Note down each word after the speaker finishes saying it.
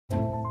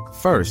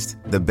First,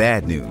 the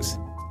bad news.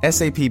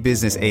 SAP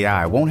Business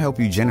AI won't help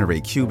you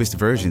generate cubist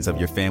versions of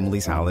your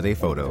family's holiday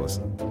photos.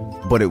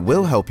 But it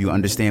will help you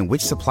understand which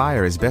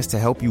supplier is best to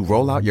help you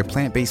roll out your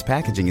plant-based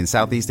packaging in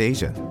Southeast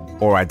Asia,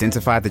 or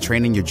identify the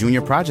training your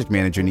junior project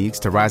manager needs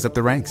to rise up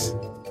the ranks,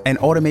 and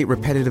automate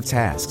repetitive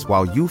tasks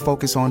while you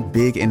focus on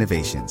big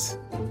innovations,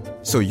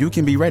 so you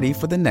can be ready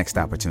for the next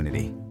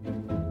opportunity.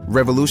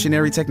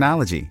 Revolutionary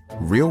technology,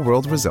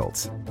 real-world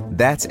results.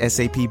 That's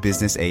SAP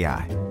Business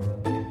AI.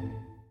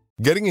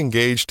 Getting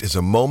engaged is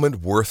a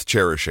moment worth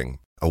cherishing.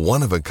 A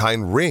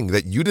one-of-a-kind ring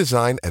that you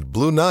design at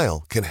Blue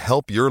Nile can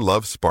help your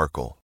love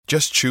sparkle.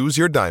 Just choose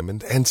your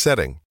diamond and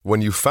setting.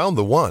 When you've found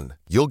the one,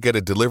 you'll get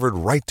it delivered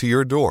right to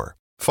your door.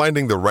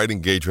 Finding the right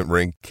engagement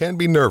ring can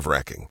be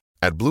nerve-wracking.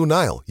 At Blue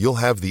Nile, you'll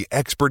have the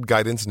expert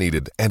guidance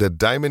needed and a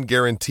diamond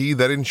guarantee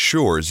that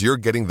ensures you're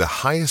getting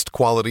the highest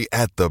quality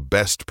at the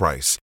best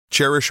price.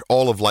 Cherish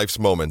all of life's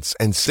moments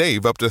and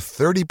save up to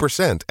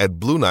 30% at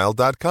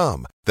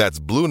BlueNile.com. That's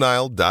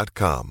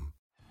BlueNile.com.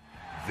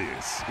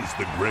 This is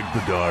the Greg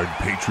Bedard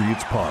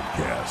Patriots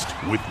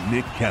Podcast with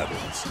Nick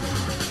Cattles.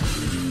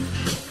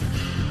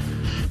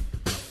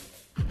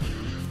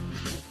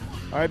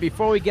 All right,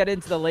 before we get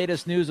into the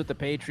latest news with the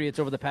Patriots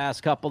over the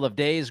past couple of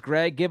days,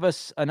 Greg, give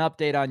us an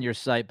update on your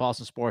site,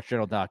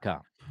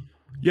 BostonSportsJournal.com.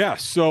 Yeah,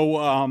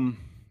 so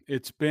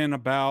it's been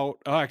about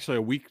actually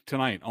a week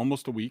tonight,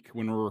 almost a week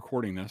when we're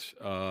recording this,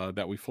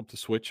 that we flipped the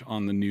switch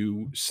on the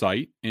new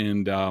site.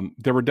 And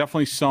there were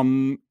definitely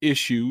some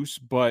issues,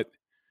 but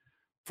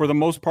for the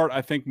most part,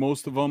 I think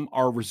most of them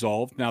are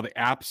resolved. Now, the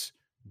apps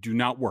do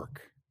not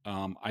work.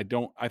 I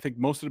think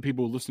most of the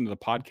people who listen to the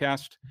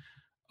podcast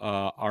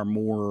are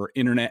more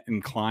internet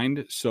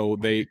inclined, so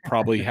they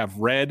probably have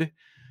read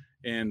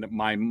and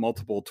my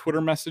multiple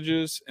Twitter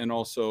messages. And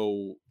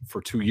also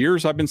for 2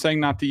 years, I've been saying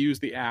not to use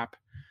the app.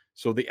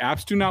 So the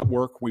apps do not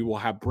work. We will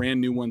have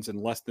brand new ones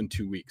in less than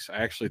 2 weeks. I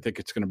actually think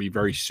it's going to be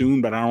very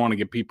soon, but I don't want to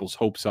get people's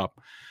hopes up.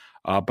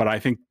 But I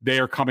think they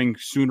are coming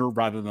sooner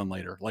rather than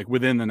later, like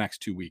within the next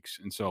 2 weeks.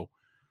 And so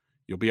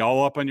you'll be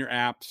all up on your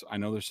apps. I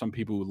know there's some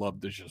people who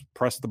love to just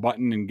press the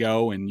button and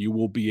go, and you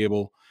will be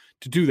able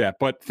to do that.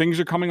 But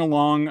things are coming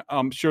along.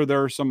 I'm sure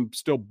there are some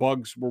still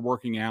bugs we're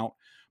working out.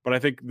 But I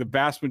think the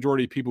vast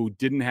majority of people who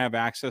didn't have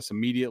access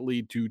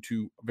immediately due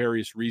to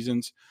various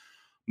reasons,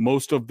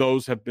 most of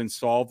those have been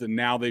solved, and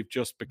now they've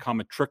just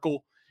become a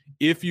trickle.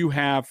 If you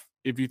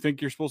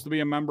think you're supposed to be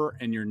a member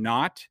and you're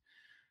not,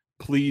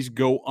 please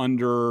go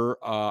under,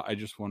 I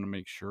just want to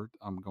make sure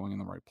I'm going in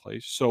the right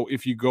place. So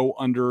if you go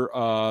under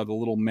the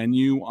little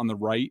menu on the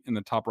right, in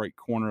the top right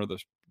corner of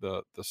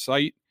the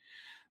site,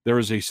 there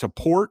is a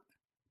support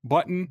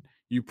button.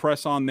 You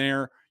press on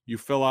there, you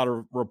fill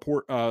out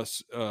a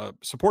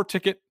support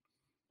ticket,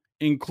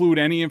 include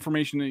any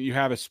information that you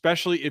have,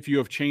 especially if you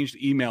have changed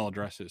email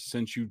addresses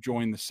since you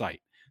joined the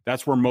site.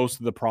 That's where most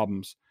of the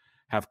problems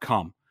have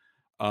come.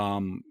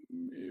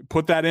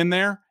 Put that in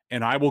there,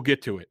 and I will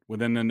get to it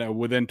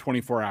within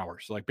 24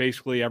 hours. Like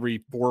basically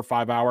every 4 or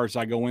 5 hours,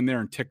 I go in there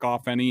and tick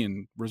off any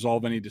and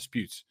resolve any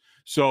disputes.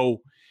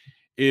 So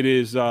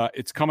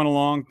it's coming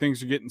along.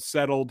 Things are getting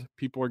settled.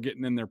 People are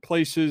getting in their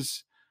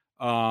places.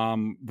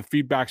 The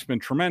feedback's been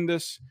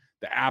tremendous.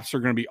 The apps are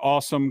going to be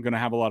awesome. Going to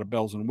have a lot of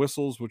bells and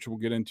whistles, which we'll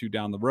get into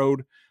down the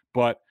road.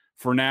 But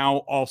for now,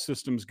 all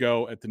systems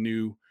go at the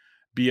new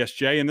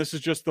BSJ. And this is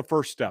just the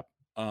first step.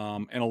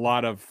 And a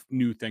lot of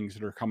new things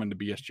that are coming to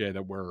BSJ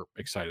that we're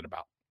excited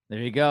about. There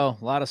you go.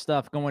 A lot of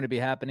stuff going to be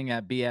happening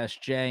at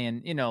BSJ.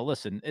 And,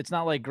 listen, it's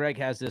not like Greg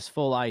has this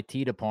full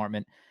IT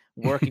department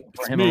working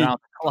for him around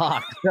the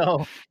clock.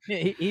 So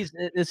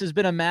this has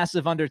been a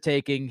massive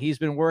undertaking. He's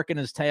been working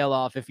his tail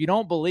off. If you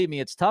don't believe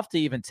me, it's tough to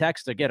even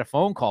text or get a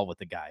phone call with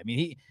the guy. I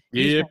mean,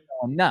 he's been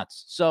going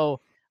nuts. So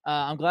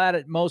I'm glad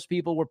that most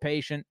people were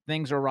patient.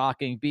 Things are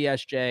rocking.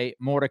 BSJ,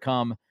 more to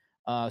come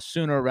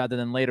sooner rather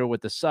than later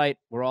with the site.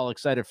 We're all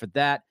excited for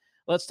that.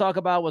 Let's talk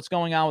about what's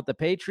going on with the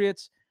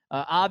Patriots.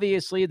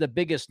 Obviously, the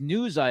biggest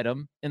news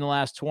item in the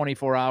last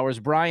 24 hours,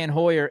 Brian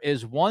Hoyer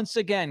is once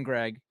again,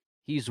 Greg,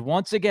 he's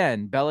once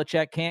again,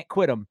 Belichick can't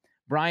quit him.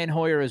 Brian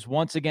Hoyer is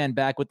once again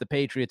back with the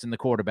Patriots in the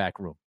quarterback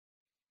room.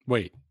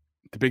 Wait,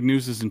 the big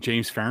news isn't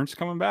James Ferentz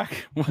coming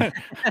back? What?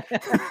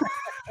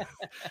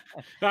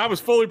 I was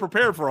fully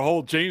prepared for a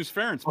whole James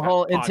Ferentz. A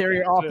whole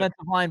interior offensive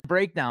line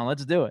breakdown.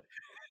 Let's do it.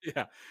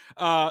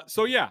 Yeah.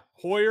 So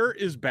Hoyer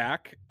is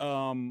back.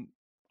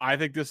 I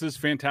think this is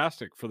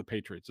fantastic for the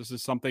Patriots. This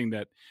is something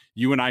that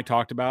you and I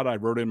talked about. I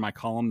wrote in my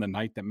column the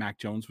night that Mac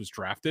Jones was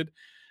drafted.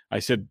 I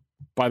said,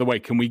 by the way,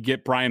 can we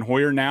get Brian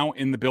Hoyer now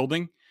in the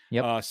building?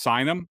 Yep.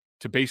 Sign him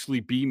to basically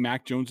be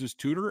Mac Jones's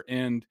tutor.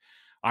 And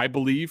I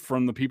believe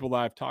from the people that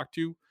I've talked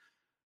to,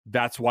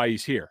 that's why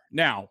he's here.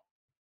 Now,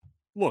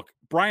 look,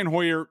 Brian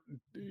Hoyer,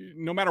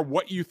 no matter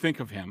what you think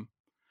of him,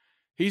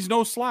 he's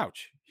no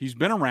slouch. He's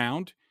been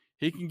around.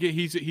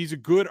 He's a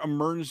good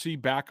emergency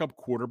backup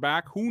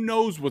quarterback. Who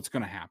knows what's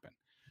going to happen?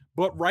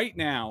 But right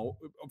now,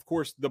 of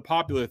course, the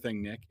popular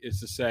thing, Nick, is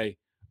to say,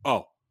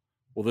 oh,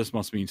 well, this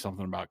must mean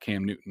something about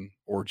Cam Newton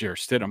or Jarrett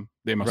Stidham.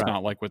 They must Right.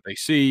 not like what they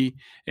see,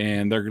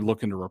 and they're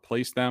looking to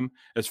replace them.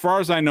 As far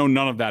as I know,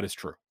 none of that is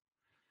true.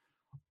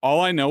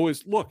 All I know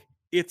is, look,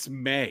 it's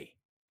May.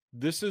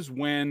 This is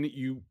when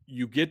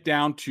you get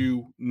down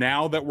to,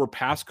 now that we're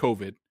past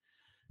COVID,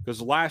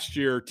 because last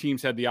year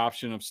teams had the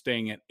option of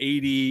staying at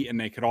 80 and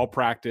they could all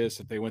practice.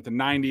 If they went to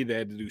 90, they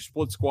had to do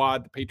split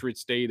squad. The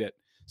Patriots stayed at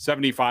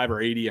 75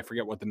 or 80. I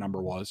forget what the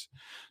number was,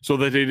 so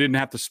that they didn't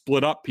have to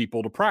split up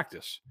people to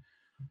practice.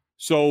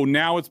 So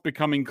now it's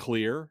becoming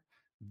clear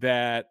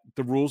that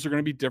the rules are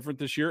going to be different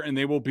this year, and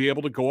they will be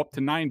able to go up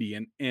to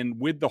 90. And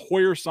with the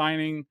Hoyer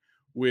signing,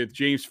 with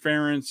James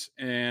Ferentz,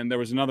 and there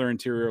was another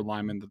interior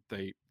lineman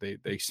that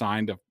they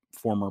signed, a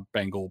former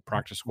Bengal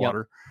practice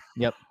squatter.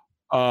 Yep.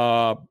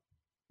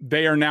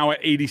 They are now at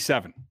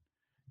 87.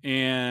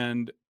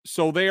 And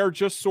so they are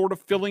just sort of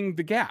filling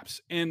the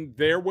gaps. And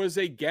there was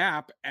a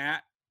gap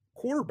at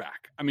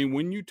quarterback. I mean,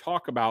 when you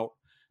talk about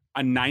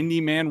a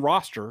 90-man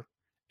roster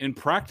in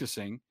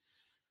practicing,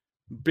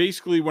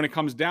 basically when it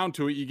comes down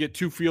to it, you get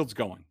two fields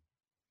going.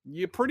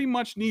 You pretty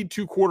much need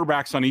two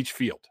quarterbacks on each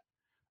field.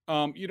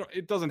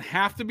 It doesn't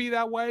have to be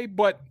that way,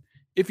 but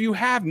if you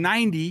have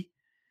 90,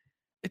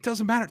 it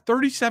doesn't matter.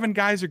 37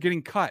 guys are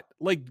getting cut.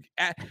 Like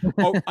a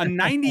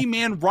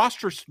 90-man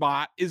roster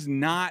spot is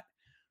not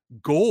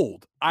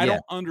gold. I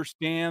don't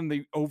understand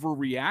the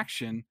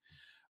overreaction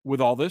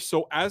with all this.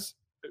 So as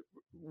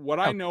what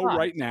I know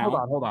right now,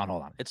 hold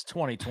on. It's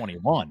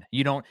 2021.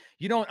 You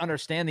don't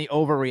understand the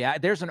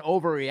overreact. There's an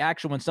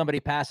overreaction when somebody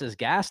passes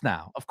gas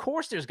now. Of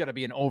course there's going to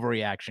be an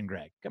overreaction,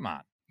 Greg. Come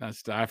on.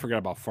 I forgot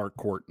about fart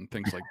court and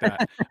things like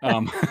that.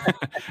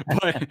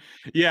 But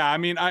yeah, I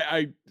mean,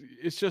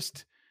 it's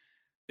just,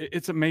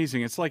 it's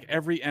amazing. It's like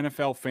every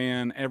NFL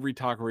fan, every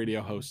talk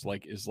radio host,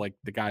 is like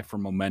the guy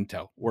from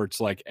Memento, where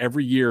it's like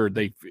every year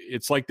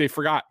it's like they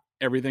forgot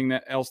everything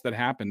else that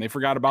happened. They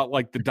forgot about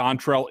like the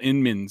Dontrell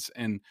Inmans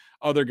and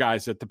other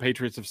guys that the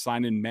Patriots have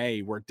signed in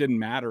May, where it didn't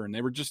matter, and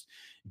they were just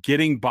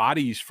getting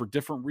bodies for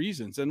different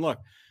reasons. And look,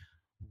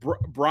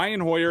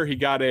 Brian Hoyer,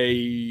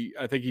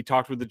 I think he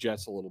talked with the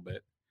Jets a little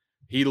bit.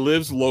 He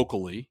lives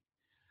locally.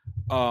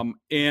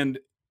 And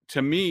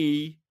to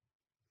me,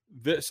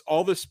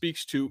 all this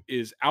speaks to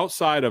is,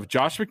 outside of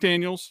Josh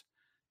McDaniels,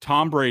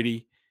 Tom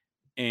Brady,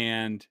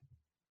 and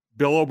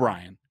Bill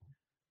O'Brien,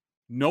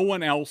 no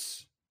one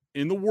else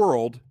in the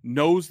world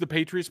knows the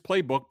Patriots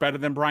playbook better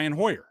than Brian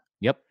Hoyer.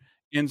 Yep.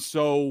 And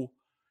so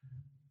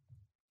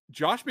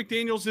Josh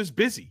McDaniels is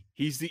busy.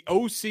 He's the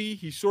OC.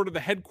 He's sort of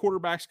the head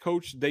quarterbacks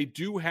coach. They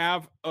do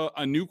have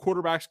a new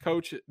quarterbacks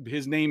coach.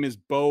 His name is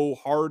Bo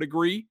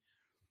Hardegree.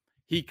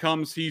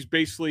 He's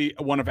basically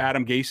one of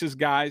Adam Gase's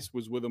guys,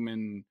 was with him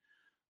in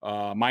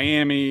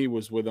Miami,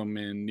 was with him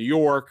in New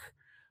York.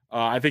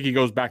 I think he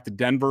goes back to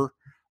Denver.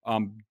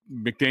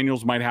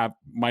 McDaniels might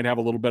have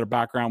a little bit of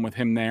background with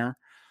him there.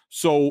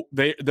 So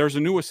there's a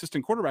new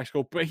assistant quarterback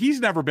coach, but he's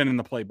never been in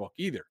the playbook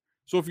either.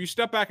 So if you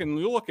step back and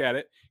you look at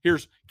it,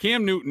 here's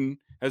Cam Newton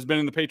has been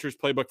in the Patriots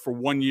playbook for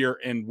 1 year,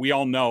 and we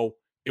all know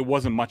it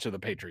wasn't much of the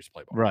Patriots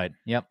playbook. Right.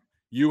 Yep.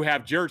 You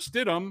have Jarrett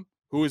Stidham,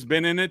 who has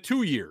been in it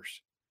 2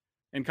 years,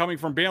 and coming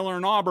from Baylor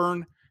and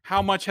Auburn,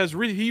 how much has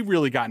he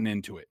really gotten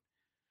into it?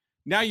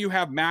 Now you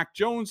have Mac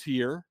Jones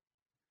here,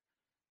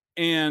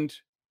 and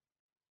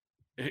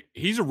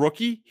he's a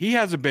rookie. He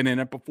hasn't been in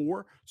it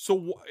before.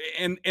 So,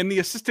 and the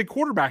assistant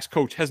quarterbacks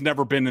coach has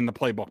never been in the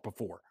playbook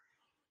before.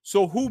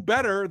 So who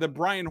better than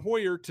Brian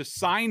Hoyer to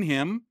sign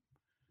him,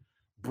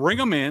 bring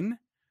him in,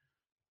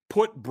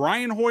 put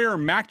Brian Hoyer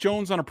and Mac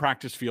Jones on a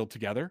practice field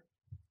together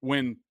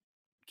when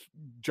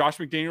Josh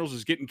McDaniels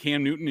is getting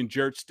Cam Newton and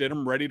Jarrett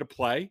Stidham ready to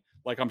play,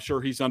 like I'm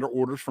sure he's under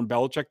orders from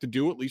Belichick to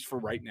do, at least for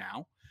right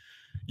now.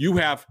 You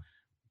have,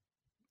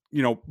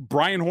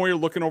 Brian Hoyer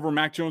looking over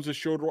Mac Jones'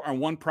 shoulder on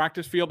one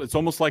practice field. It's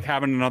almost like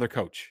having another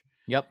coach.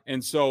 Yep.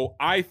 And so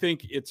I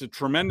think it's a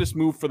tremendous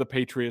move for the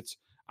Patriots.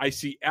 I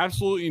see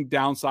absolutely no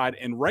downside.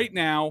 And right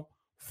now,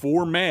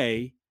 for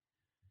May,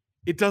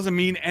 it doesn't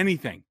mean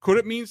anything. Could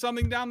it mean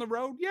something down the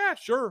road? Yeah,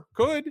 sure.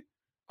 Could.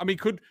 I mean,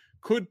 could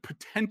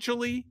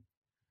potentially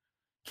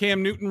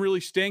Cam Newton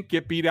really stink,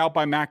 get beat out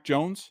by Mac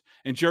Jones,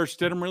 and Jarrett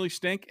Stidham really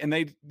stink, and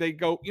they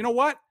go, you know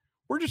what?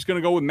 We're just going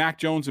to go with Mac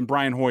Jones and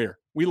Brian Hoyer.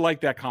 We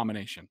like that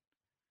combination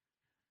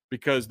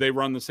because they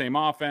run the same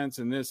offense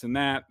and this and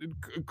that.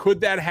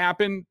 Could that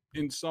happen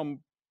in some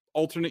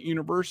alternate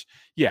universe?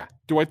 Yeah.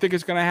 Do I think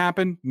it's going to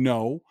happen?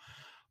 No.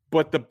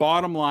 But the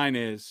bottom line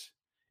is,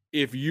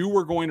 if you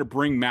were going to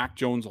bring Mac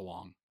Jones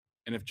along,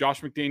 and if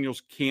Josh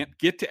McDaniels can't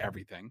get to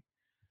everything,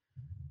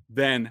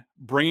 then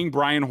bringing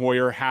Brian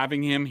Hoyer,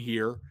 having him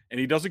here, and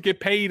he doesn't get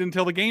paid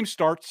until the game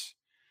starts.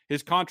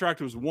 His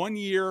contract was 1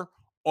 year,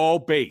 all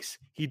base.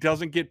 He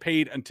doesn't get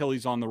paid until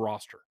he's on the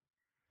roster.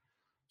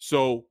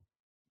 So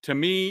to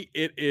me,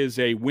 it is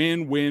a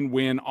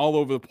win-win-win all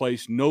over the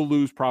place, no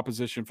lose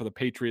proposition for the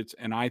Patriots.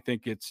 And I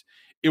think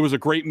it was a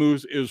great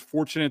move. It was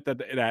fortunate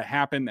that it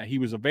happened, that he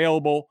was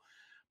available.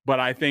 But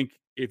I think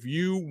if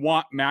you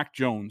want Mac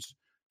Jones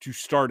to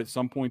start at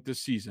some point this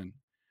season,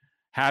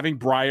 having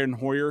Brian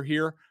Hoyer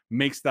here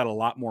makes that a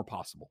lot more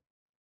possible.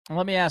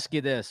 Let me ask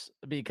you this,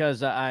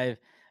 because I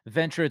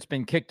venture it's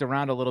been kicked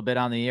around a little bit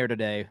on the air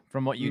today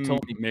from what you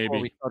told me before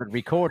we Maybe. started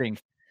recording.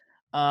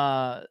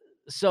 Uh,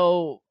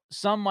 so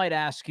some might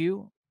ask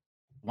you,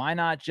 why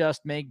not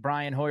just make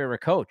Brian Hoyer a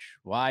coach?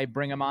 Why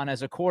bring him on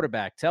as a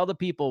quarterback? Tell the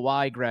people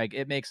why, Greg.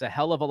 It makes a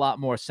hell of a lot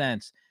more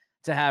sense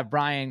to have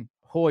Brian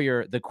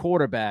Hoyer the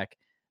quarterback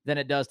than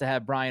it does to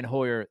have Brian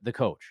Hoyer the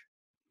coach.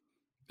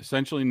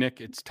 Essentially, Nick,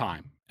 it's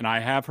time. And I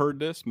have heard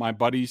this. My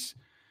buddies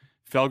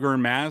Felger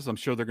and Maz, I'm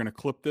sure they're going to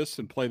clip this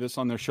and play this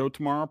on their show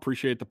tomorrow.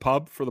 Appreciate the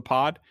pub for the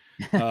pod.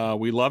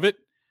 We love it.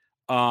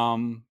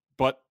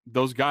 But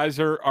those guys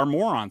are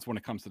morons when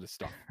it comes to this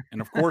stuff. And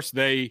of course,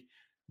 they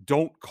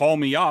don't call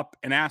me up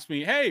and ask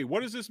me, hey,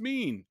 what does this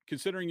mean?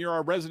 Considering you're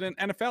our resident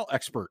NFL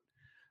expert.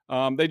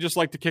 They just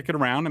like to kick it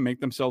around and make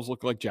themselves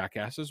look like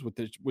jackasses,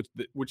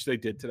 which they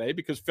did today,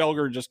 because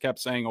Felger just kept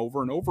saying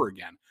over and over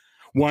again,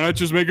 why not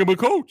just make him a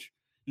coach?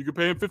 You could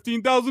pay him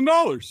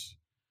 $15,000.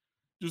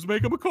 Just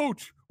make him a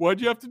coach. Why'd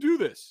you have to do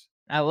this?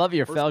 I love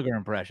your Felger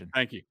impression.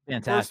 Thank you.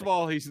 Fantastic. First of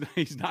all,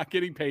 he's not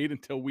getting paid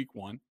until week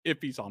 1 if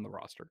he's on the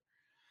roster.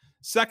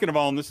 Second of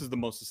all, and this is the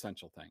most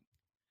essential thing,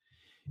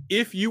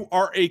 if you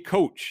are a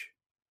coach,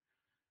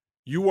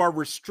 you are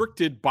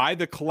restricted by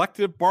the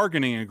collective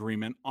bargaining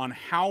agreement on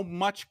how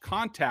much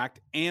contact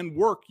and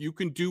work you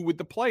can do with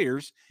the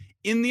players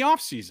in the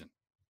offseason.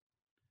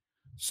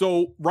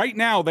 So right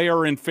now they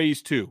are in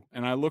phase 2.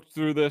 And I looked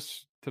through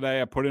this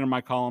today. I put it in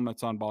my column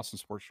that's on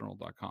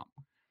bostonsportsjournal.com.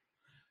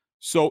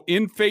 So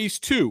in phase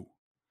 2,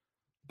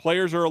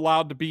 players are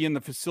allowed to be in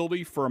the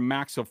facility for a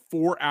max of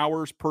 4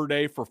 hours per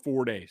day for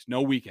 4 days,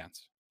 no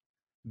weekends.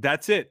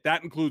 That's it.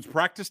 That includes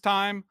practice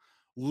time,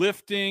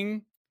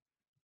 lifting,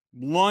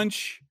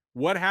 lunch,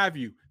 what have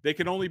you. They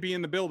can only be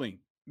in the building.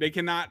 They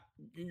can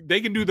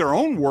do their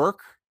own work,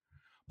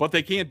 but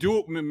they can't do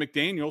it with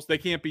McDaniels. They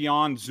can't be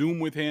on Zoom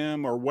with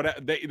him or whatever.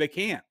 They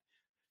can't.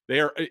 They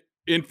are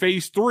in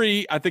phase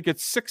 3. I think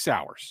it's 6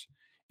 hours.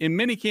 In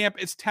minicamp,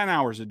 it's 10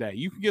 hours a day.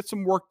 You can get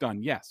some work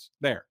done. Yes,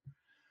 there.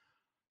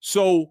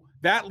 So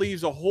that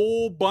leaves a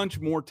whole bunch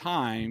more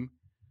time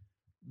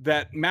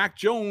that Mac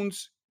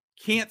Jones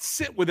can't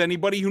sit with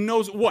anybody who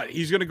knows what.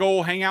 He's going to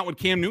go hang out with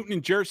Cam Newton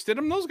and Jarrett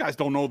Stidham. Those guys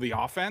don't know the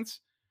offense.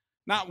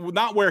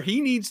 Not where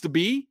he needs to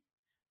be.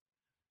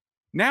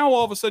 Now,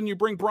 all of a sudden, you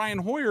bring Brian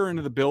Hoyer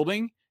into the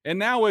building, and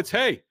now it's,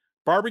 hey,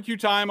 barbecue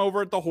time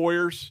over at the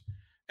Hoyers.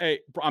 Hey,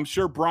 I'm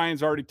sure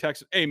Brian's already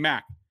texted, hey,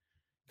 Mac,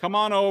 come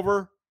on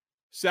over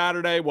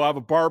Saturday. We'll have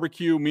a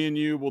barbecue. Me and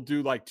you will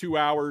do like 2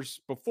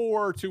 hours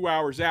before, 2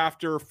 hours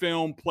after,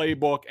 film,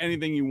 playbook,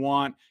 anything you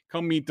want.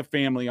 Come meet the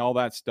family, all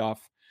that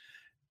stuff.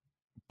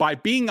 By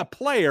being a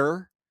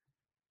player,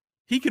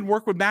 he can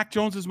work with Mac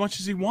Jones as much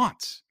as he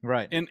wants.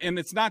 Right. And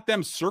it's not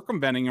them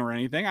circumventing or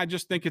anything. I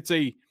just think it's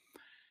a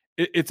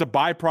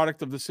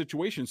byproduct of the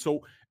situation.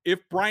 So if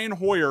Brian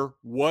Hoyer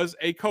was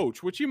a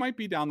coach, which he might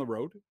be down the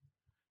road,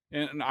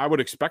 and I would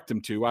expect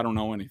him to, I don't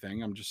know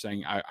anything. I'm just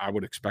saying I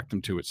would expect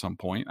him to at some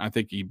point. I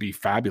think he'd be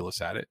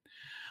fabulous at it.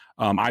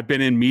 I've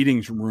been in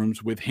meetings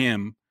rooms with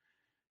him,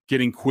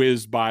 getting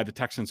quizzed by the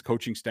Texans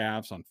coaching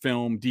staffs on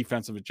film,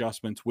 defensive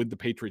adjustments with the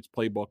Patriots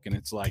playbook. And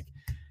it's like,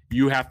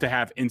 you have to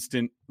have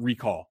instant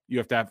recall. You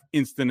have to have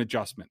instant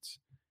adjustments.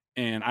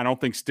 And I don't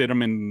think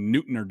Stidham and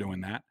Newton are doing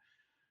that.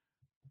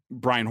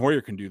 Brian Hoyer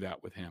can do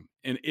that with him.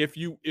 And if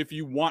you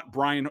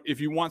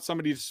want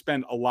somebody to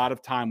spend a lot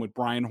of time with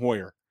Brian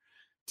Hoyer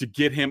to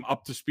get him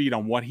up to speed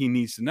on what he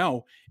needs to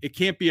know, it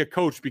can't be a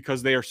coach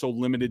because they are so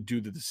limited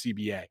due to the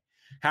CBA.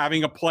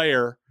 Having a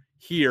player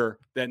here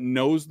that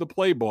knows the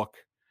playbook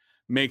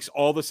makes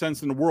all the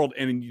sense in the world.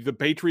 And the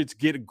Patriots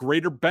get a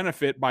greater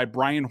benefit by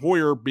Brian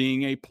Hoyer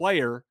being a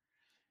player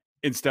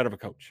instead of a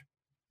coach.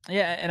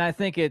 Yeah, and I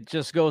think it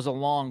just goes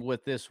along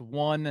with this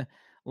one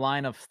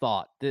line of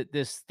thought,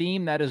 this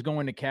theme that is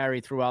going to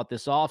carry throughout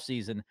this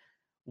offseason.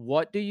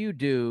 What do you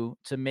do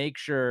to make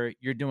sure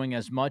you're doing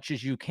as much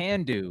as you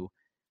can do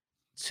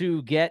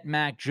to get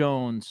Mac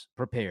Jones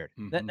prepared?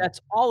 Mm-hmm. That's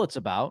all it's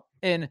about.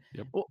 And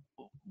Yep.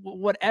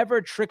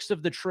 whatever tricks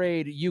of the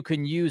trade you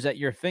can use at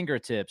your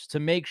fingertips to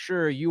make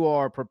sure you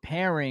are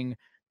preparing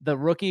the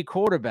rookie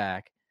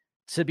quarterback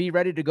to be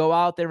ready to go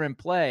out there and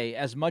play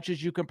as much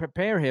as you can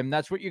prepare him,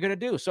 that's what you're going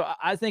to do. So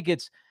I think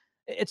it's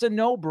a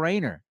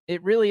no-brainer.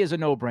 It really is a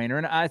no-brainer.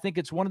 And I think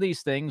it's one of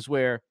these things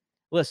where,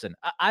 listen,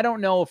 I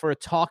don't know if we're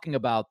talking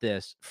about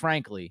this,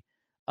 frankly,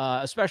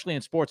 especially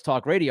in sports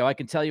talk radio. I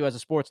can tell you as a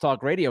sports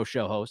talk radio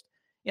show host,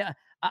 yeah,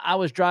 I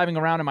was driving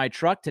around in my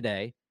truck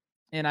today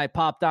and I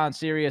popped on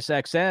Sirius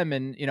XM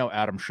and,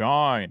 Adam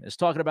Shine is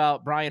talking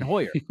about Brian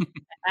Hoyer.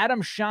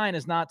 Adam Shine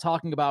is not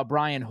talking about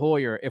Brian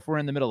Hoyer if we're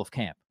in the middle of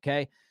camp.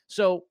 Okay.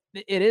 So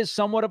it is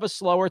somewhat of a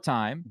slower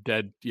time.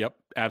 Dead. Yep.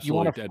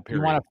 Absolutely dead period.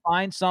 You want to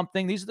find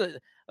something. These are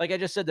like I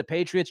just said, the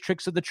Patriots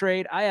tricks of the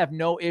trade. I have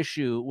no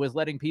issue with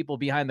letting people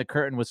behind the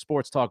curtain with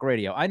sports talk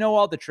radio. I know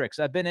all the tricks.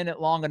 I've been in it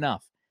long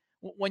enough.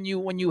 When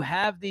you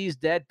have these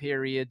dead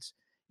periods,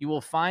 you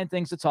will find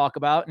things to talk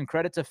about, and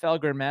credit to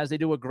Felger and Maz. They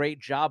do a great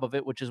job of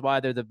it, which is why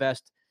they're the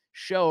best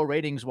show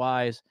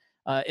ratings-wise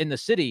in the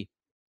city.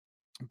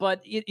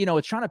 But,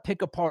 it's trying to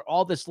pick apart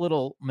all this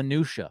little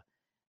minutia.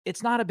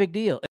 It's not a big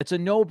deal. It's a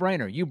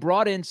no-brainer. You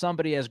brought in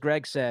somebody, as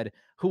Greg said,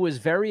 who is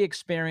very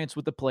experienced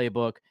with the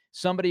playbook,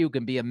 somebody who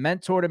can be a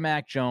mentor to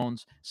Mac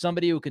Jones,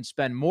 somebody who can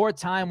spend more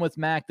time with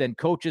Mac than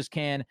coaches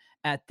can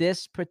at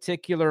this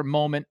particular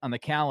moment on the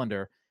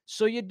calendar.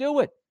 So you do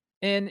it.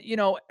 And,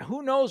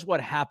 who knows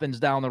what happens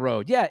down the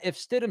road? Yeah, if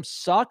Stidham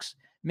sucks,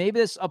 maybe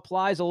this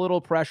applies a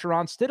little pressure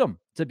on Stidham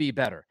to be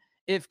better.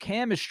 If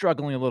Cam is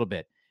struggling a little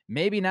bit,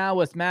 maybe now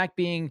with Mac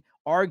being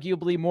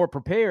arguably more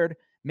prepared,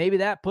 maybe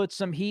that puts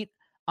some heat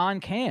on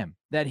Cam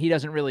that he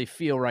doesn't really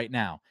feel right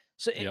now.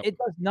 So it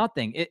does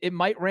nothing. It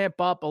might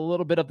ramp up a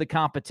little bit of the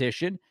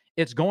competition.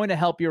 It's going to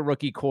help your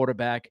rookie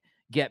quarterback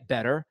get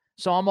better.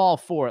 So I'm all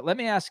for it. Let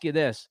me ask you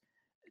this.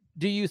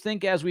 Do you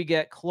think as we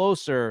get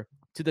closer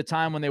to the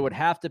time when they would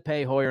have to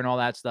pay Hoyer and all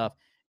that stuff,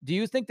 do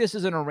you think this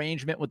is an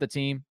arrangement with the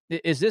team?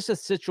 Is this a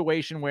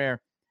situation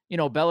where,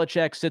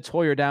 Belichick sits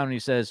Hoyer down and he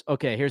says,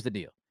 okay, here's the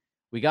deal.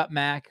 We got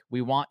Mac.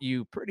 We want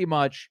you pretty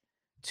much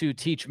to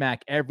teach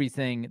Mac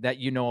everything that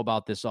you know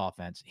about this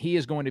offense. He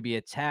is going to be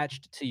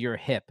attached to your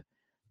hip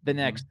the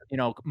next,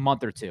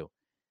 month or two.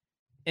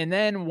 And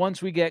then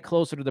once we get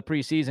closer to the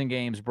preseason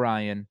games,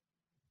 Brian,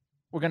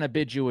 we're going to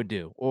bid you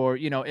adieu. Or,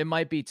 it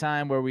might be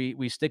time where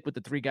we stick with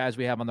the three guys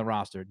we have on the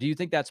roster. Do you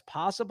think that's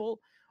possible?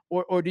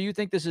 Or do you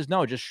think this is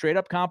just straight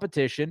up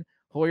competition?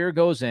 Hoyer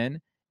goes in.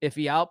 If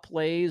he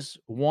outplays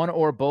one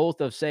or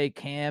both of, say,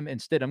 Cam and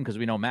Stidham, because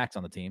we know Mac's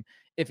on the team,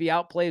 if he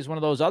outplays one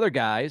of those other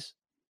guys,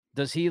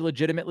 does he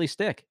legitimately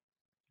stick?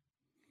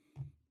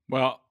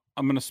 Well,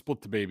 I'm going to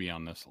split the baby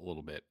on this a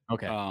little bit.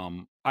 Okay.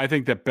 I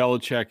think that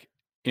Belichick,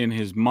 in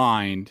his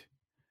mind,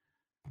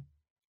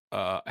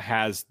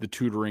 has the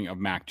tutoring of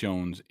Mac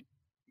Jones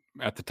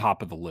at the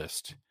top of the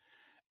list.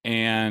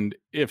 And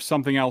if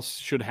something else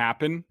should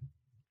happen,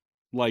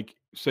 like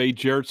say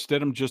Jarrett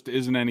Stidham just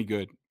isn't any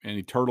good and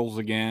he turtles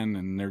again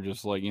and they're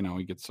just like,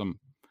 he gets some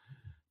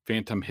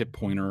phantom hit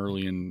point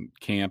early in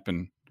camp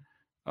and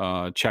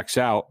checks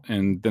out.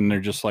 And then they're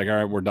just like, all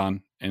right, we're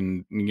done.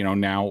 And,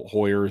 now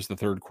Hoyer is the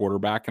third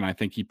quarterback. And I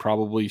think he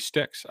probably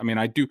sticks. I mean,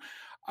 I do,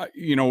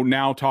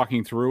 now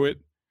talking through it,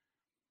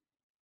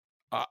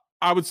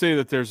 I would say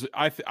that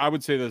I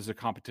would say there's a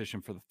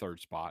competition for the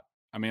third spot.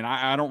 I mean,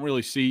 I don't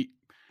really see,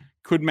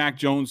 could Mac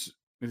Jones,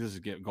 this is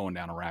going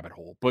down a rabbit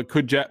hole, but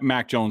could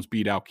Mac Jones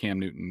beat out Cam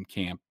Newton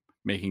camp,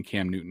 making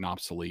Cam Newton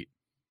obsolete?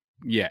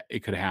 Yeah,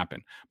 it could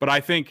happen. But I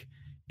think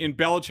in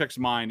Belichick's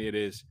mind, it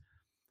is,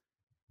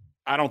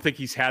 I don't think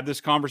he's had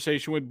this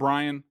conversation with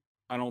Brian.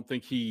 I don't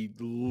think he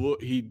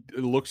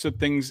looks at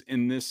things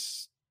in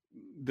this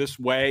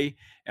way.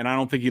 And I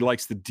don't think he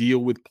likes to deal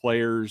with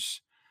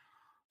players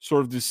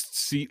sort of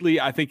deceitfully.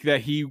 I think that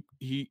he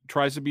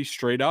tries to be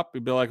straight up.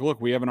 He'd be like,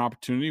 look, we have an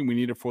opportunity. We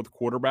need a fourth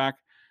quarterback.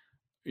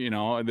 I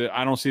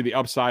don't see the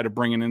upside of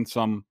bringing in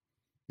some,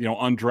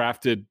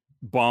 undrafted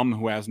bum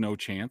who has no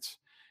chance.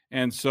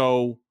 And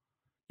so,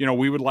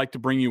 we would like to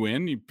bring you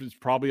in. It's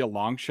probably a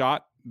long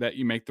shot that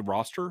you make the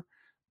roster,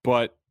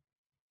 but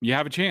you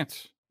have a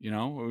chance,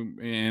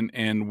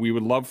 and we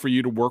would love for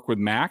you to work with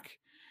Mac.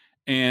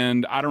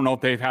 And I don't know if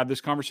they've had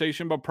this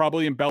conversation, but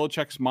probably in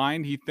Belichick's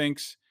mind, he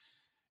thinks,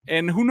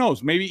 and who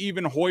knows, maybe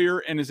even Hoyer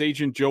and his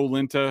agent, Joe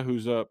Linta,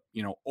 who's a,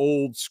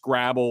 old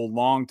Scrabble,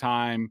 long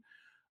time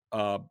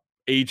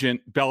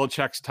agent,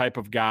 Belichick's type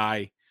of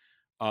guy,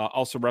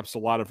 also reps a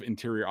lot of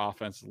interior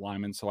offensive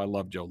linemen. So I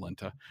love Joe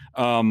Linta.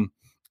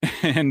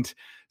 And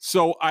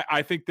so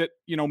I think that,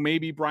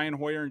 maybe Brian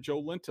Hoyer and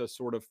Joe Linta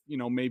sort of,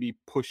 maybe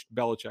pushed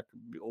Belichick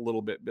a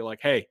little bit, be like,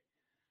 hey,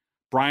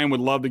 Brian would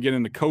love to get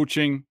into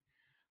coaching.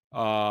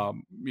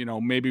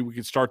 Maybe we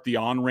could start the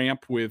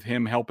on-ramp with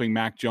him helping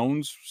Mac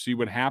Jones, see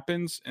what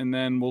happens, and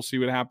then we'll see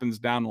what happens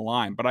down the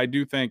line. But I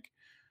do think,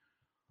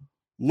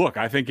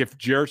 I think if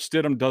Jarrett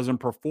Stidham doesn't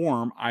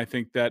perform, I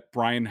think that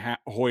Brian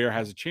Hoyer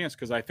has a chance,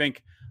 because I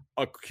think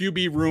a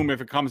QB room,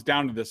 if it comes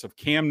down to this, of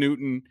Cam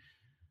Newton,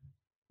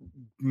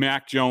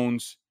 Mac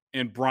Jones,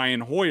 and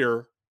Brian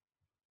Hoyer,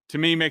 to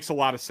me makes a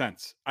lot of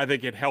sense. I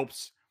think it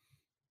helps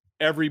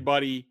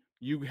everybody.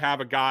 You have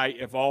a guy,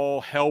 if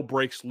all hell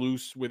breaks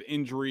loose with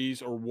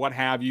injuries or what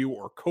have you,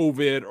 or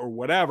COVID or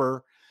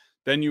whatever,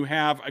 then you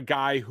have a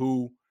guy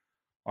who,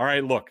 all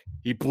right, look,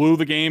 he blew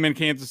the game in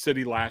Kansas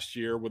City last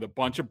year with a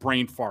bunch of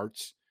brain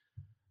farts.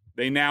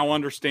 They now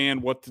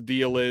understand what the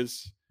deal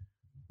is.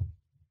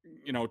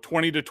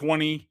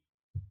 20-20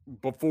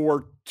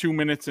 before 2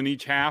 minutes in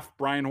each half,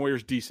 Brian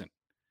Hoyer's decent.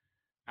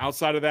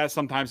 Outside of that,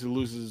 sometimes he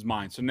loses his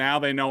mind. So now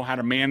they know how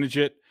to manage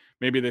it.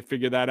 Maybe they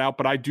figure that out.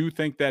 But I do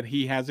think that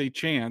he has a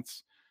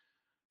chance,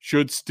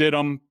 should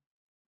Stidham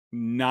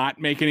not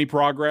make any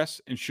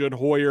progress, and should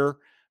Hoyer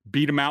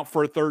beat him out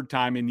for a third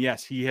time. And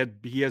yes, he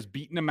has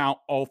beaten him out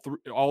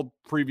all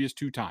previous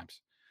 2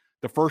 times.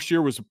 The first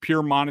year was a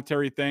pure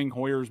monetary thing.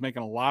 Hoyer was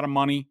making a lot of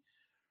money.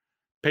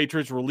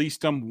 Patriots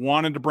released him,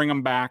 wanted to bring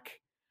him back,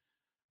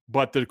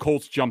 but the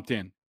Colts jumped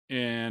in.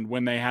 And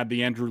when they had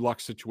the Andrew Luck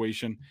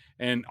situation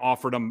and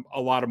offered him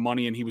a lot of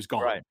money, and he was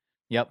gone. Right.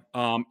 Yep.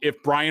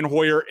 If Brian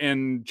Hoyer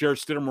and Jarrett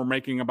Stidham were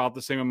making about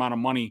the same amount of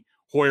money,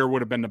 Hoyer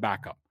would have been the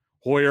backup.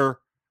 Hoyer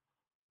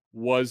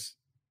was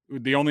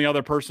the only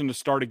other person to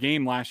start a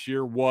game last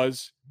year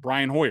was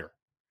Brian Hoyer.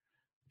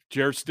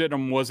 Jarrett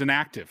Stidham was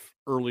inactive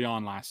early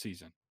on last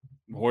season.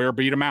 Hoyer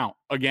beat him out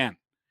again.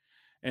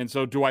 And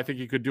so do I think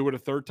he could do it a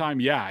third time?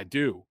 Yeah, I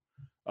do.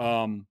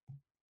 But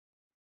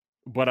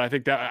I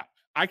think that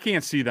I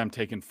can't see them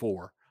taking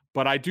 4.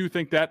 But I do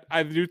think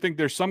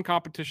there's some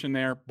competition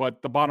there.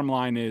 But the bottom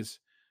line is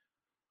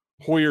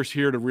Hoyer's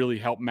here to really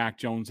help Mac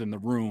Jones in the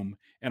room.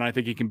 And I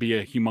think he can be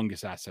a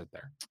humongous asset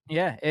there.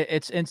 Yeah,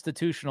 it's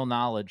institutional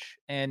knowledge.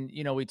 And,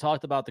 we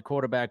talked about the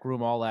quarterback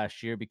room all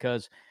last year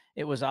because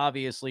it was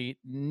obviously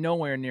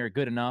nowhere near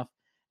good enough.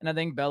 And I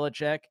think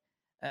Belichick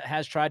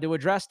has tried to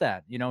address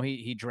that.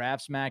 He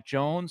drafts Mac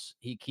Jones,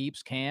 he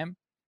keeps Cam,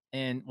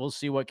 and we'll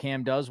see what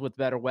Cam does with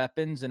better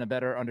weapons and a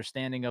better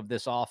understanding of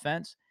this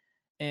offense.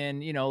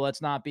 And,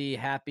 let's not be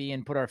happy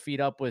and put our feet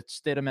up with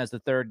Stidham as the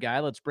third guy.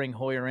 Let's bring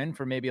Hoyer in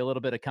for maybe a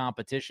little bit of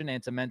competition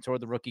and to mentor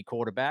the rookie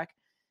quarterback.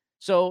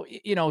 So,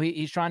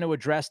 he's trying to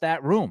address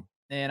that room.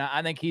 And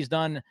I think he's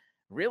done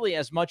really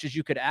as much as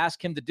you could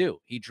ask him to do.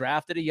 He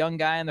drafted a young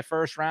guy in the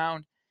first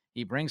round.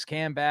 He brings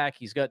Cam back.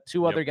 He's got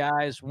 2 other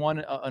guys,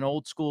 one an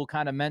old school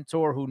kind of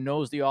mentor who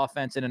knows the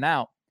offense in and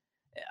out.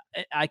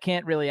 I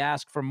can't really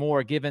ask for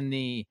more given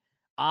the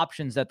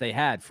options that they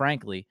had,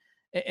 frankly.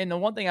 And the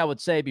one thing I would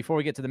say before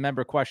we get to the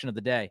member question of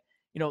the day,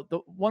 the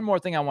one more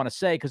thing I want to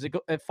say, because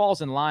it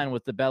falls in line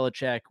with the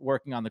Belichick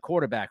working on the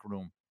quarterback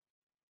room.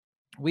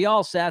 We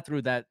all sat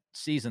through that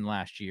season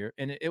last year,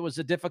 and it was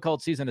a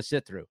difficult season to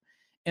sit through.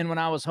 And when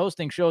I was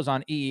hosting shows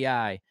on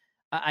EEI,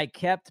 I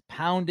kept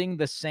pounding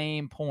the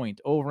same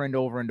point over and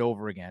over and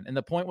over again. And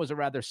the point was a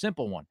rather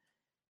simple one.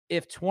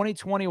 If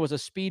 2020 was a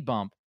speed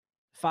bump,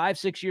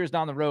 5-6 years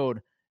down the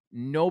road,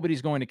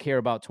 nobody's going to care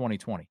about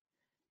 2020.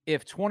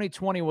 If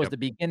 2020 was the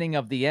beginning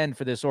of the end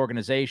for this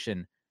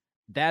organization,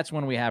 that's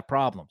when we have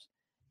problems.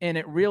 And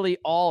it really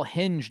all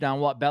hinged on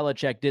what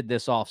Belichick did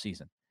this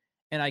offseason.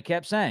 And I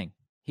kept saying,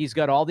 he's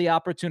got all the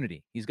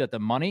opportunity. He's got the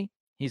money.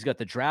 He's got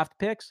the draft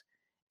picks.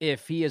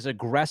 If he is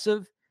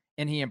aggressive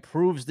and he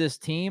improves this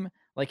team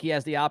like he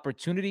has the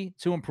opportunity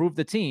to improve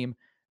the team,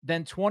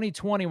 then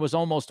 2020 was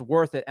almost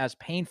worth it, as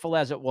painful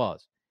as it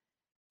was.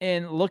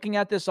 And looking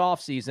at this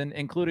offseason,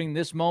 including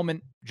this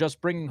moment,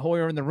 just bringing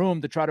Hoyer in the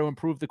room to try to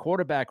improve the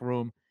quarterback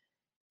room,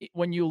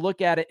 when you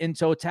look at it in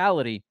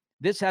totality,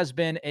 this has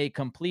been a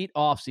complete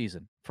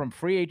offseason from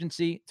free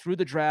agency through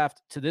the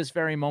draft to this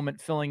very moment,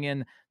 filling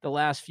in the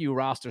last few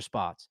roster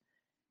spots.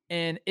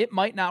 And it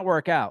might not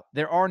work out.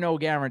 There are no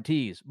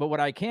guarantees. But what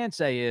I can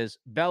say is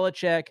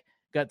Belichick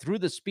got through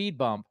the speed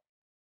bump.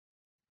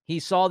 He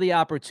saw the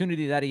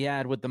opportunity that he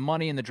had with the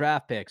money and the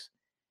draft picks,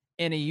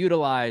 and he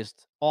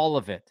utilized all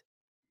of it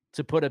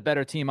to put a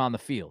better team on the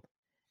field.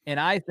 And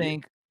I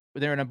think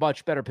they're in a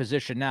much better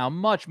position now,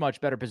 much,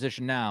 much better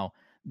position now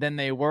than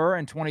they were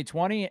in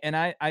 2020. And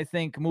I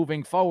think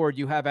moving forward,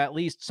 you have at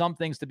least some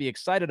things to be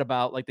excited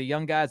about, like the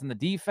young guys in the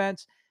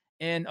defense.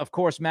 And of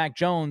course, Mac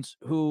Jones,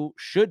 who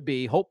should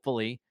be,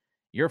 hopefully,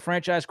 your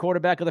franchise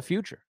quarterback of the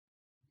future.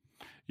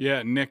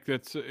 Yeah, Nick,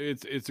 it's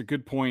a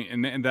good point,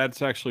 and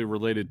that's actually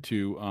related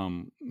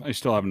to. I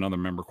still have another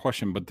member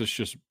question, but this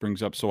just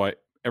brings up. So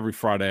every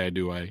Friday I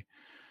do a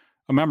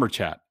member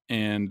chat,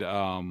 and it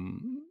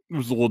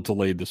was a little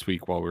delayed this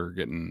week while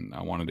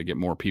I wanted to get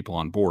more people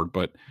on board,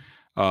 but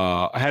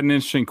I had an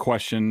interesting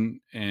question,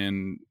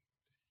 and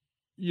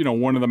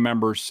one of the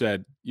members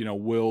said,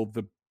 will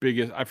the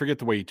biggest, I forget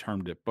the way he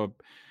termed it, but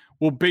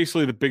will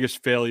basically the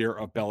biggest failure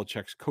of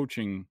Belichick's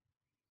coaching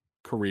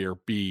career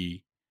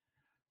be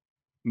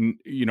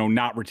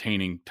not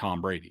retaining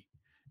Tom Brady?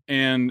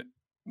 And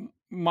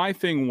my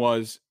thing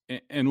was,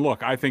 and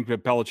look, I think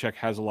that Belichick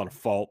has a lot of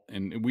fault,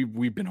 and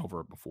we've been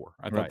over it before.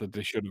 I thought that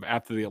they should have,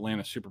 after the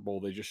Atlanta Super Bowl,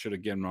 they just should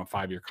have given him a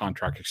 5-year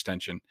contract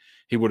extension.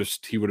 He would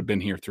have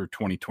been here through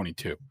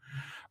 2022.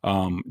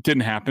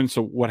 Didn't happen,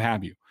 so what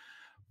have you.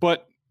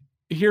 But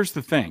here's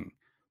the thing.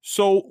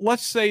 So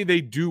let's say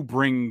they do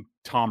bring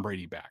Tom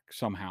Brady back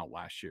somehow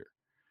last year.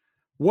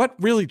 What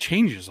really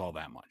changes all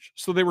that much?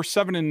 So they were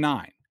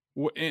 7-9.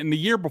 And the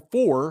year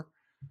before,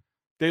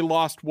 they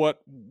lost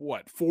what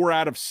 4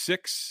 out of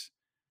 6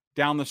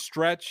 down the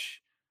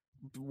stretch.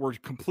 Were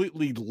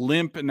completely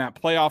limp in that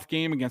playoff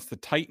game against the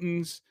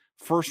Titans.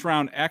 First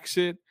round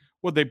exit.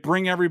 Would they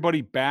bring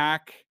everybody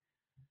back?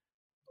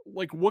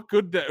 Like, what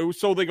good?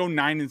 So they go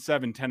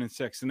 9-7,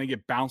 10-6, and they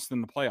get bounced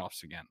in the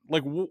playoffs again.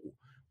 Like,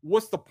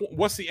 what's the point?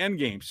 What's the end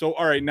game? So,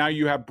 all right, now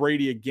you have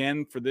Brady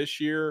again for this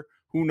year.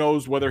 Who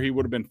knows whether he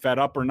would have been fed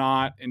up or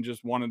not and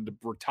just wanted to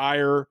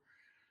retire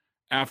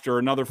after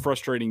another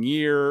frustrating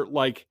year.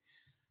 Like,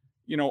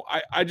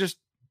 I just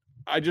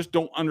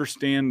don't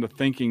understand the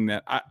thinking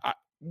that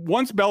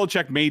once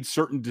Belichick made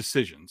certain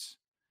decisions,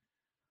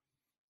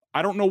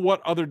 I don't know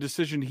what other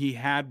decision he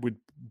had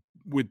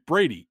with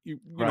Brady. You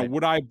know,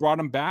 would I have brought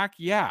him back?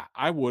 Yeah,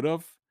 I would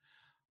have.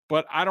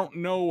 But I don't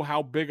know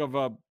how big of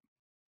a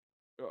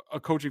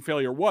coaching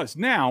failure was.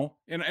 Now,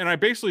 and I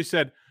basically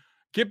said,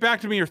 get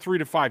back to me in 3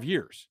 to 5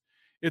 years.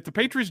 If the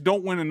Patriots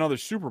don't win another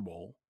Super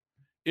Bowl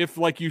if,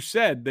 like you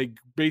said, they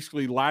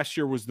basically last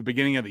year was the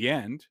beginning of the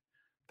end,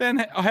 then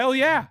hell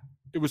yeah,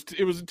 it was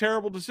a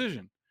terrible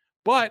decision.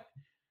 But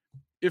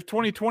if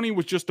 2020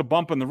 was just a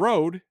bump in the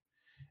road,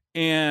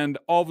 and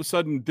all of a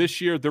sudden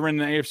this year they're in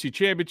the AFC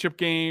Championship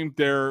game,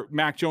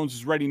 Mac Jones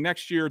is ready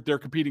next year, they're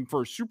competing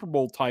for a Super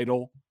Bowl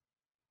title,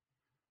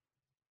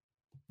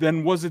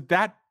 then was it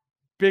that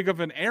big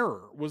of an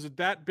error? Was it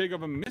that big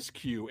of a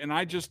miscue? And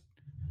I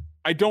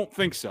don't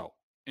think so.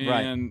 And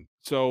Right.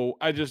 so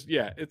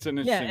it's an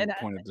interesting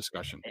point of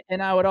discussion.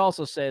 And I would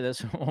also say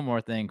this one more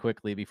thing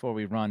quickly before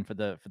we run for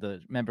the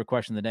member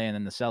question of the day, and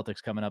then the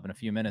Celtics coming up in a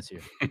few minutes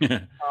here.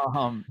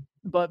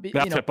 But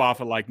That tip off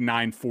at like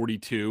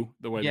 9:42,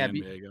 the way the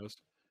NBA goes.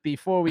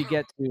 Before we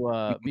get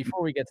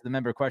to the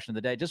member question of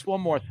the day, just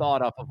one more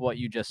thought off of what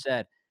you just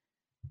said.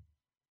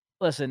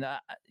 Listen,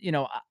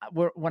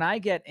 when I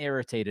get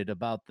irritated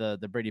about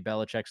the Brady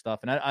Belichick stuff,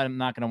 and I'm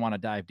not going to want to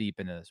dive deep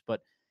into this,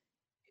 but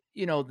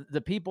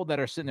the people that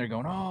are sitting there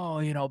going,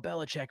 "Oh,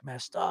 Belichick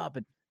messed up,"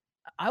 and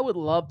I would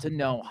love to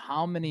know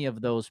how many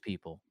of those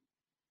people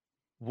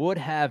would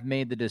have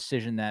made the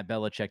decision that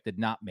Belichick did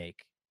not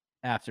make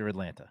after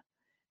Atlanta.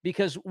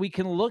 Because we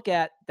can look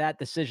at that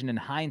decision in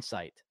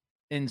hindsight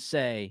and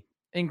say,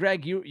 and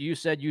Greg, you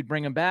said you'd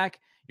bring him back.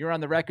 You're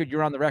on the record.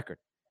 You're on the record.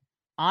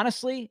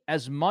 Honestly,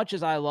 as much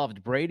as I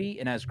loved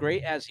Brady and as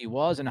great as he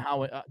was, and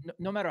how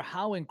no matter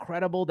how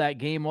incredible that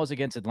game was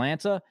against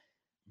Atlanta,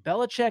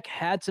 Belichick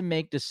had to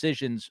make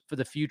decisions for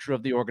the future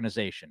of the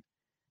organization.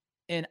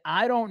 And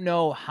I don't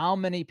know how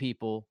many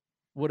people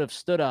would have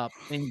stood up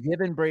and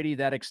given Brady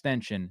that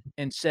extension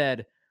and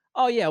said,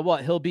 "Oh yeah,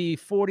 what? He'll be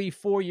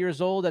 44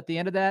 years old at the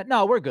end of that?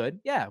 No, we're good.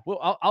 Yeah,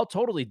 well, I'll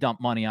totally dump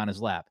money on his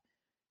lap."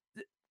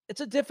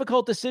 It's a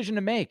difficult decision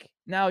to make.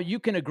 Now, you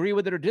can agree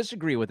with it or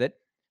disagree with it,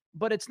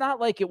 but it's not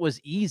like it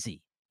was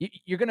easy.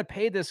 You're going to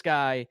pay this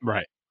guy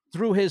Right.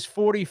 through his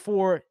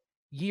 44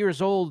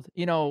 years old,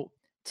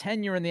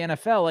 tenure in the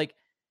NFL. Like,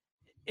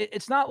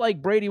 it's not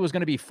like Brady was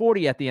going to be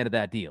 40 at the end of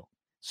that deal.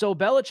 So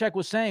Belichick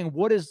was saying,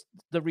 what is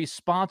the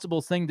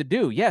responsible thing to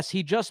do? Yes,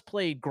 he just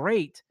played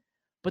great,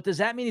 but does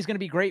that mean he's going to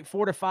be great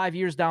 4 to 5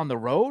 years down the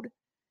road?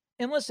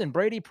 And listen,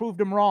 Brady proved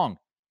him wrong.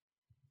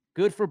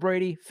 Good for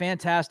Brady.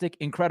 Fantastic,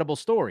 incredible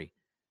story.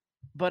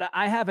 But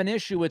I have an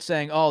issue with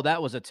saying, oh,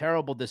 that was a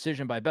terrible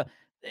decision by Belichick.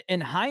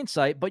 In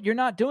hindsight, but you're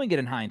not doing it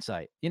in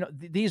hindsight.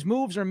 These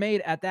moves are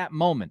made at that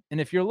moment. And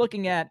if you're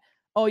looking at,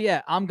 oh,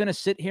 yeah, I'm going to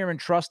sit here and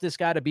trust this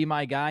guy to be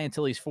my guy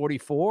until he's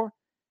 44,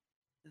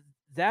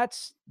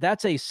 that's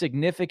a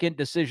significant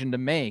decision to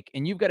make.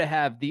 And you've got to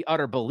have the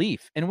utter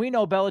belief. And we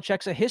know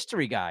Belichick's a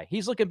history guy.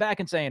 He's looking back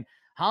and saying,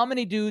 how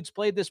many dudes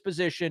played this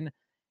position,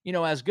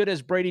 as good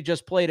as Brady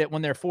just played it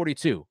when they're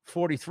 42,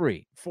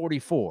 43,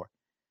 44.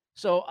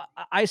 So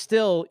I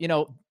still,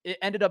 it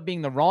ended up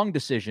being the wrong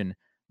decision,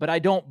 but I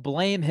don't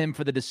blame him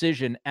for the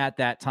decision at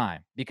that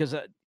time because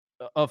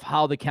of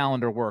how the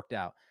calendar worked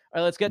out. All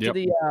right, let's get to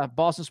the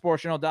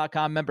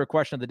BostonSportsJournal.com member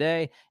question of the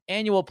day.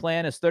 Annual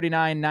plan is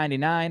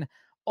 $39.99.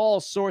 All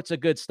sorts of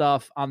good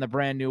stuff on the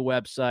brand new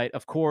website.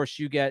 Of course,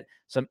 you get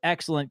some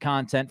excellent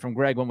content from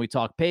Greg when we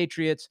talk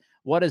Patriots.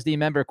 What is the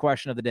member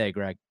question of the day,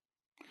 Greg?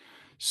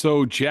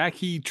 So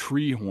Jackie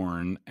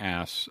Treehorn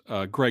asks,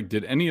 Greg,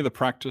 did any of the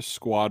practice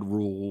squad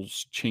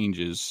rules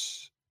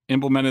changes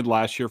implemented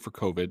last year for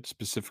COVID,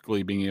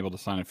 specifically being able to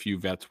sign a few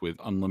vets with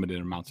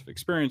unlimited amounts of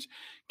experience,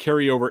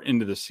 carry over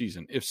into the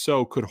season? If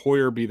so, could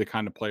Hoyer be the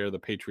kind of player the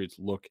Patriots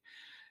look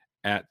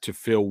at to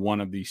fill one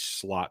of these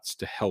slots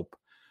to help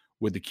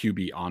with the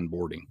QB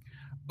onboarding?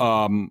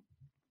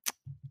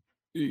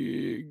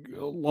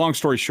 Long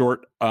story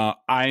short,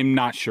 I'm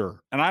not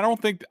sure. And I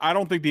don't think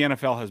the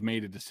NFL has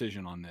made a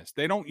decision on this.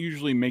 They don't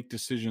usually make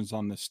decisions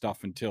on this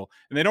stuff and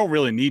they don't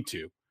really need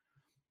to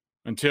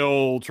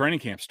until training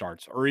camp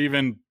starts or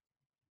even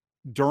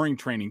during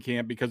training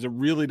camp, because it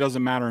really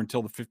doesn't matter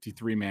until the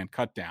 53-man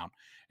cut down.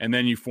 And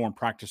then you form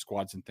practice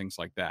squads and things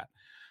like that.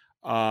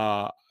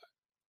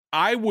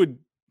 I would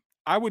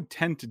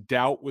tend to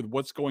doubt, with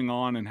what's going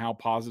on and how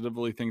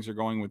positively things are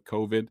going with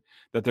COVID,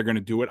 that they're going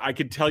to do it. I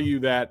could tell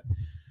you that,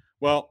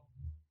 well,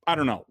 I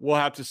don't know. We'll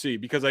have to see,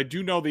 because I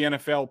do know the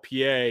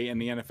NFLPA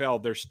and the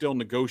NFL, they're still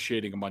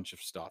negotiating a bunch of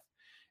stuff,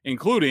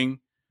 including,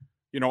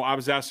 I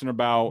was asking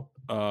about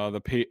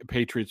the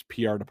Patriots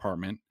PR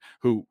department,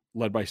 who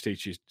led by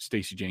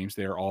Stacey James.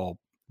 They're all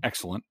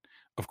excellent,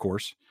 of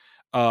course.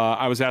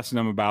 I was asking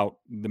them about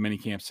the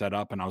minicamp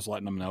setup, and I was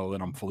letting them know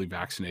that I'm fully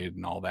vaccinated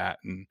and all that.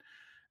 And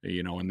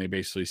and they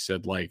basically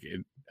said, like,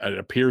 it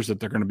appears that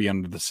they're going to be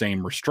under the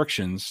same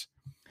restrictions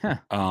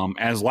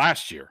as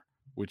last year,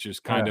 which is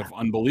kind of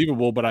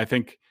unbelievable. But I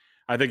think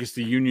it's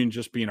the union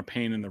just being a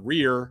pain in the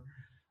rear,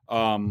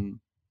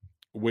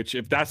 which,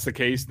 if that's the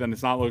case, then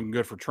it's not looking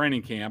good for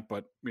training camp.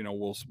 But,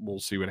 we'll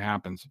see what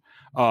happens.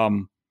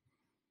 I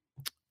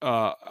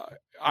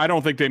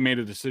don't think they made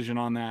a decision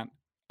on that.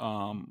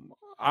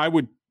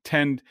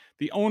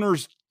 The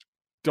owners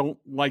don't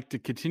like to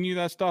continue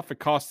that stuff. It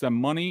costs them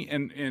money.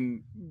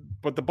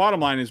 But the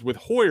bottom line is, with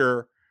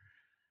Hoyer,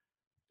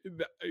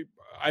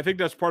 I think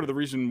that's part of the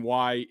reason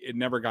why it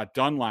never got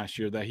done last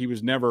year, that he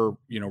was never,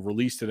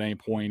 released at any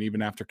point.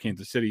 Even after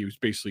Kansas City, he was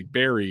basically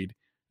buried.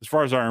 As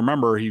far as I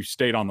remember, he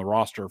stayed on the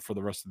roster for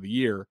the rest of the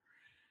year.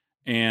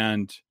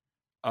 And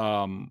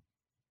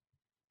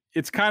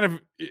it's kind of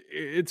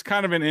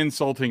an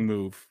insulting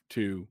move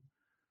to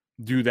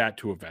do that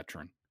to a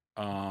veteran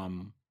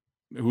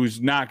who's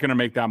not going to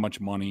make that much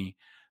money.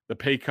 The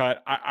pay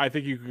cut, I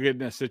think you could get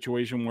in a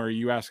situation where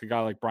you ask a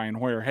guy like Brian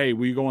Hoyer, hey,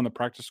 will you go in the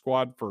practice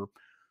squad for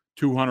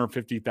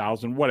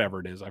 $250,000, whatever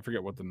it is. I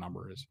forget what the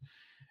number is.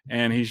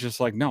 And he's just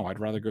like, no, I'd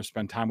rather go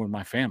spend time with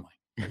my family.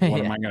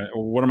 Like,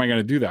 what am I going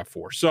to do that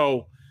for?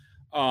 So,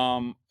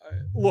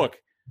 look,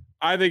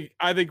 I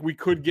think we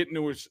could get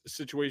into a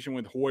situation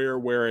with Hoyer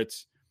where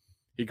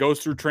he goes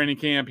through training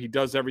camp, he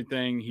does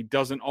everything, he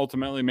doesn't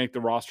ultimately make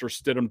the roster.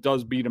 Stidham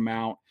does beat him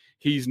out.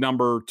 He's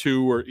number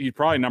 2, or he's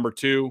probably number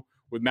 2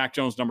 with Mac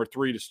Jones number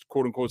 3 to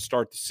quote unquote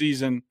start the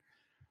season.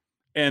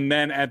 And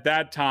then at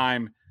that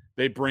time,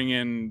 they bring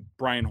in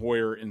Brian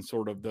Hoyer in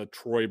sort of the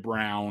Troy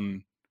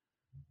Brown,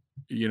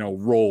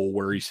 role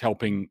where he's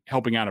helping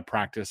out at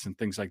practice and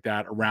things like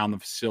that around the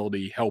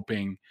facility,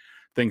 helping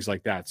things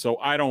like that. So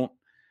I don't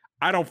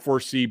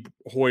foresee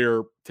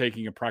Hoyer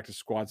taking a practice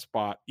squad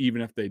spot,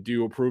 even if they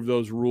do approve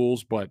those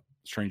rules, but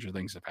stranger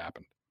things have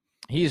happened.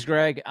 He's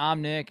Greg.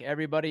 I'm Nick.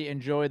 Everybody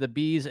enjoy the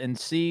B's and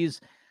C's.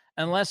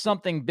 Unless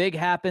something big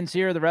happens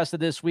here the rest of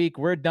this week,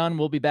 we're done.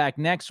 We'll be back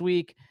next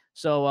week.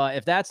 So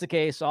if that's the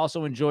case,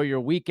 also enjoy your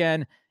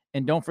weekend.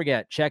 And don't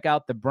forget, check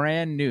out the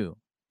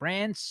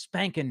brand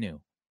spanking new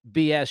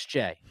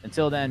BSJ.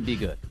 Until then, be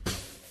good.